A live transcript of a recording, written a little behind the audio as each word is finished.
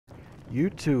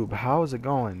YouTube, how's it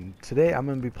going? Today I'm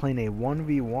going to be playing a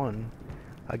 1v1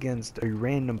 against a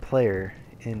random player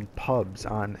in pubs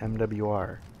on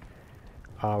MWR.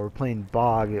 We're playing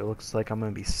Bog. It looks like I'm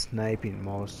going to be sniping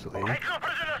mostly.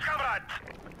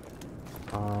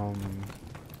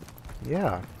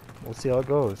 Yeah, we'll see how it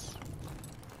goes.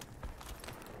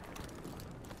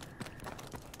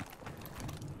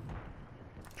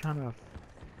 Trying to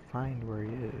find where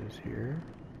he is here.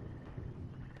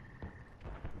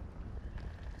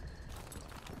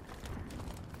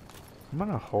 I'm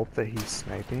gonna hope that he's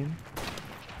sniping.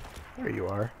 There you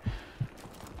are.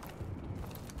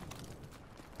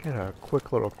 Get a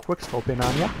quick little quick scope in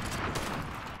on ya.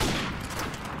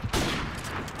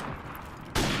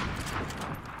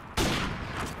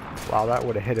 Wow, that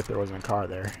would have hit if there wasn't a car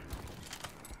there.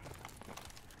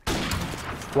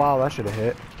 Wow, that should have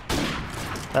hit.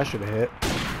 That should have hit.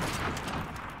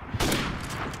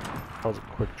 That was a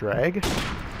quick drag.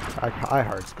 I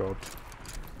hard scoped.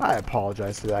 I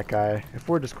apologize to that guy. If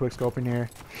we're just quick scoping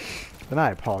here, then I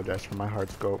apologize for my hard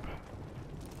scope.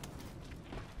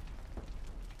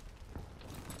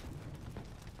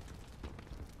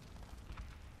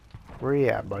 Where you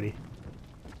at, buddy?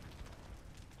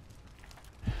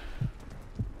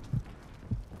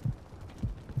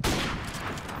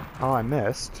 Oh, I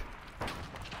missed.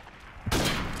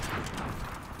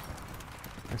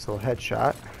 Nice little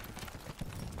headshot.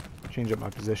 Change up my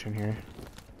position here.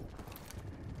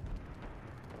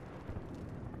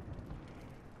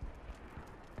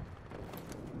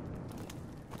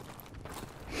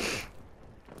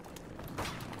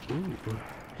 Ooh.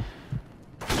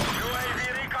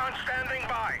 UAV recon standing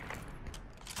by.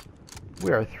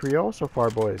 We are 3-0 so far,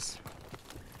 boys.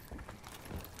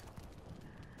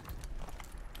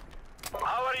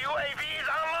 Our UAV is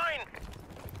online.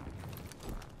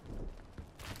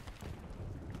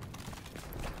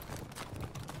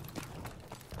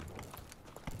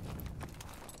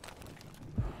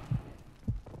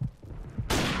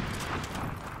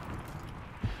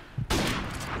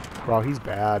 Wow, he's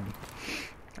bad.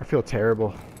 I feel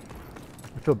terrible.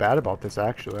 I feel bad about this,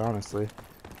 actually, honestly.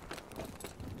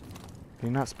 Did he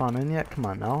not spawn in yet? Come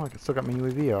on now. I still got my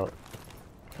UAV out.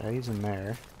 Okay, he's in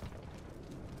there.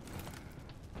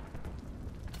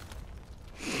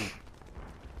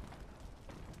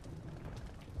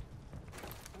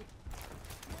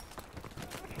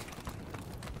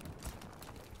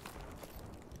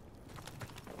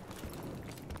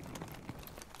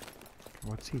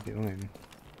 What's he doing?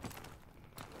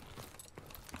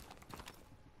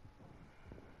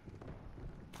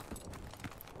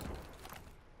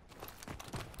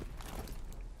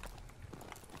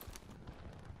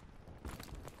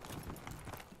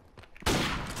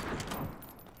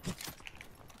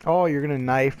 Oh, you're gonna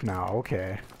knife now.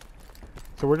 Okay.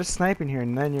 So we're just sniping here,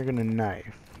 and then you're gonna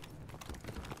knife.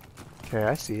 Okay,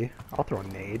 I see. I'll throw a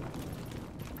nade.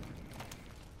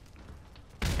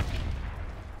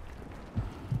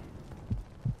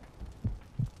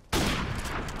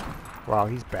 Wow,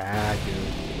 he's bad, dude.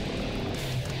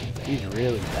 He's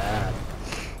really bad.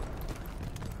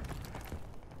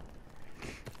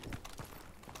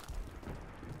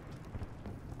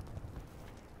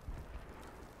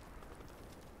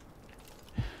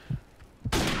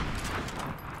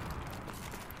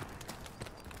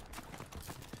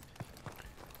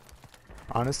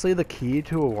 Honestly, the key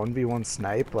to a 1v1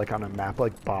 snipe, like on a map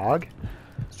like Bog,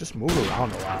 is just move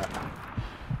around a lot.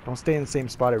 Don't stay in the same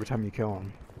spot every time you kill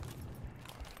him.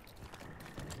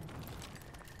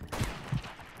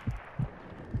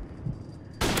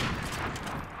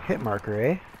 Hit marker,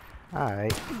 eh?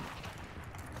 Alright.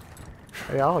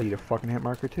 Hey, I'll eat a fucking hit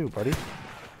marker too, buddy.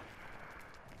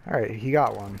 Alright, he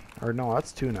got one. Or no,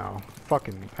 that's two now.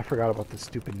 Fucking, I forgot about the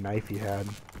stupid knife he had.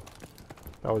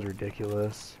 That was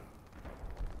ridiculous.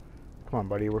 Come on,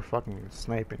 buddy, we're fucking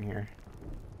sniping here.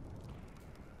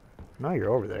 No, you're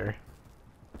over there.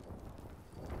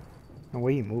 No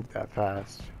way you moved that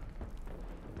fast.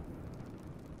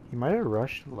 He might have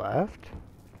rushed left.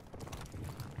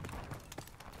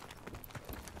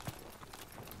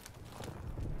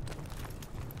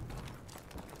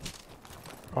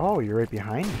 Oh, you're right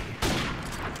behind me.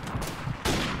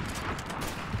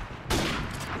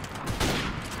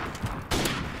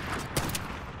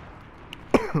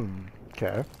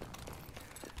 Okay.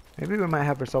 Maybe we might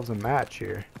have ourselves a match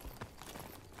here.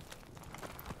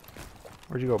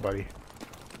 Where'd you go, buddy?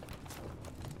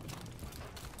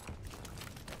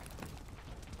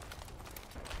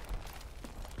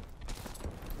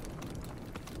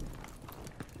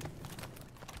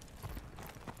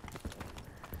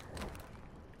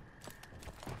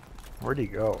 Where'd he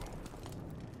go?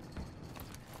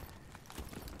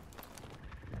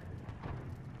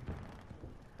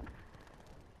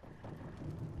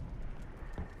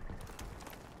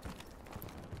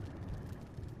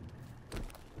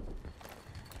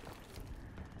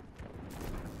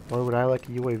 Why would I like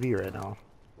a UAV right now?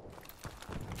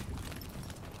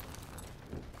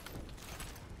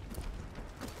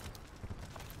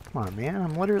 Come on, man.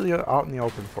 I'm literally out in the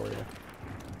open for you.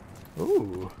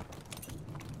 Ooh.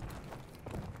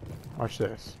 Watch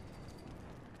this.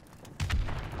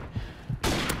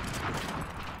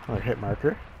 Another hit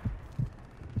marker.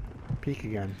 Peek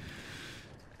again.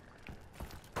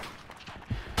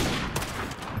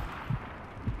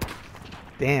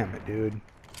 Damn it, dude.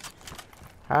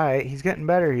 Alright, he's getting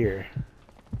better here.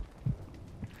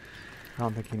 I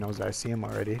don't think he knows I see him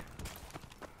already.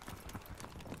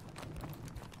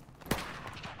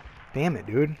 Damn it,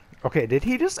 dude. Okay, did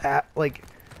he just like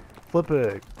flip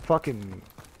a fucking...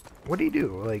 What do you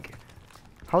do? Like,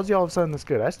 how's he all of a sudden this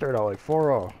good? I started out like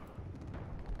 4-0.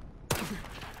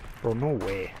 Bro, no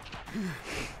way.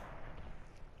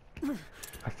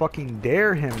 I fucking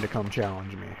dare him to come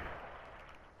challenge me.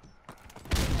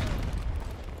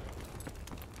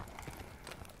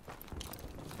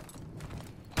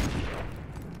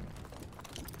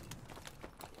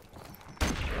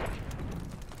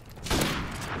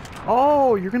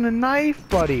 Oh, you're gonna knife,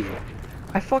 buddy.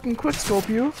 I fucking quickscope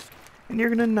you, and you're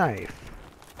gonna knife.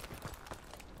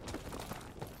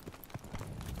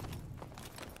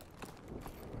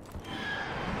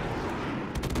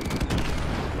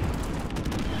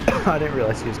 I didn't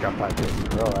realize he just got 5 kills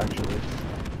in a row, actually.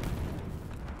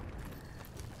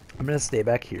 I'm gonna stay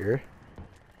back here,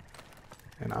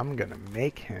 and I'm gonna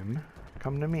make him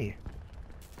come to me.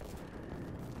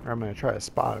 Or I'm gonna try to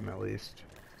spot him at least.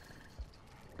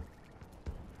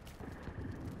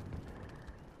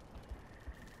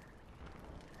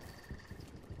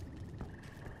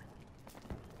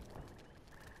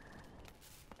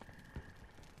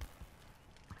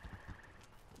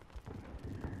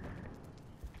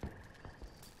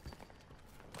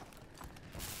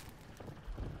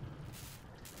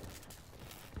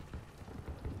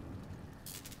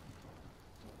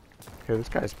 Okay, this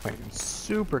guy's playing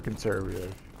super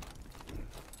conservative.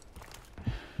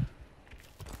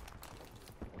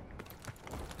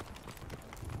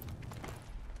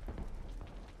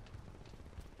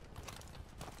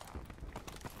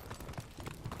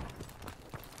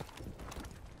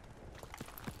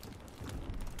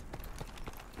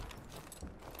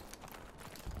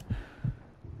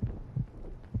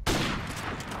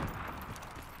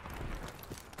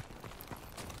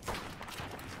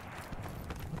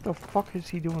 What the fuck is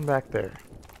he doing back there?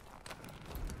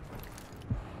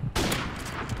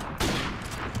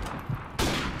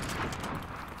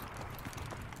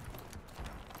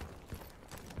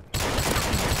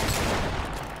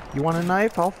 You want a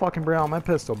knife? I'll fucking bring out my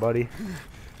pistol, buddy.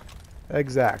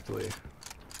 Exactly.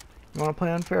 You want to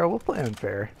play unfair? We'll play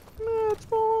unfair. That's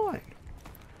fine.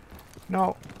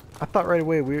 No, I thought right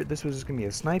away this was just gonna be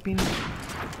a sniping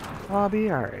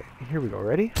lobby. All right, here we go.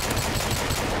 Ready?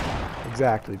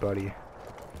 Exactly, buddy.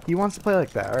 He wants to play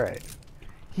like that. All right.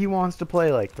 He wants to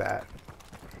play like that.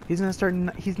 He's gonna start.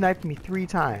 He's knifed me 3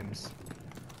 times.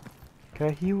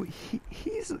 Okay.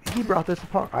 He brought this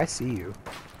upon. I see you.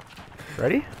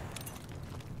 Ready?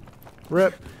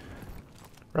 Rip.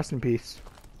 Rest in peace.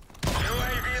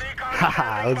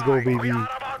 Haha. Let's go, baby.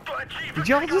 Did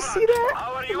y'all just see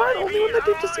that? Am I the only one that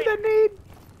did just see that nade?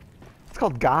 It's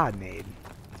called God nade.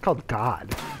 It's called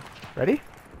God. Ready?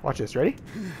 Watch this. Ready?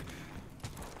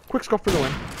 Quick scope for the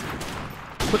win.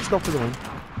 Quick scope for the win.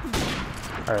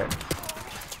 Alright.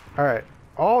 Alright.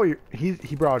 Oh,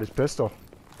 he brought his pistol.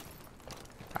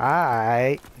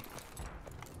 Alright.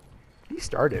 He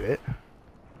started it.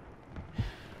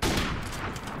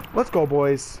 Let's go,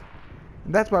 boys.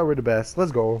 And that's why we're the best.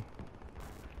 Let's go.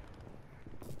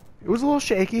 It was a little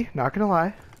shaky, not gonna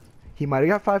lie. He might have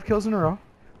got 5 kills in a row.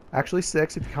 Actually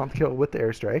 6 if you count the kill with the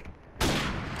airstrike.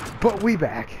 But we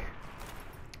back.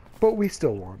 But we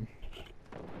still won.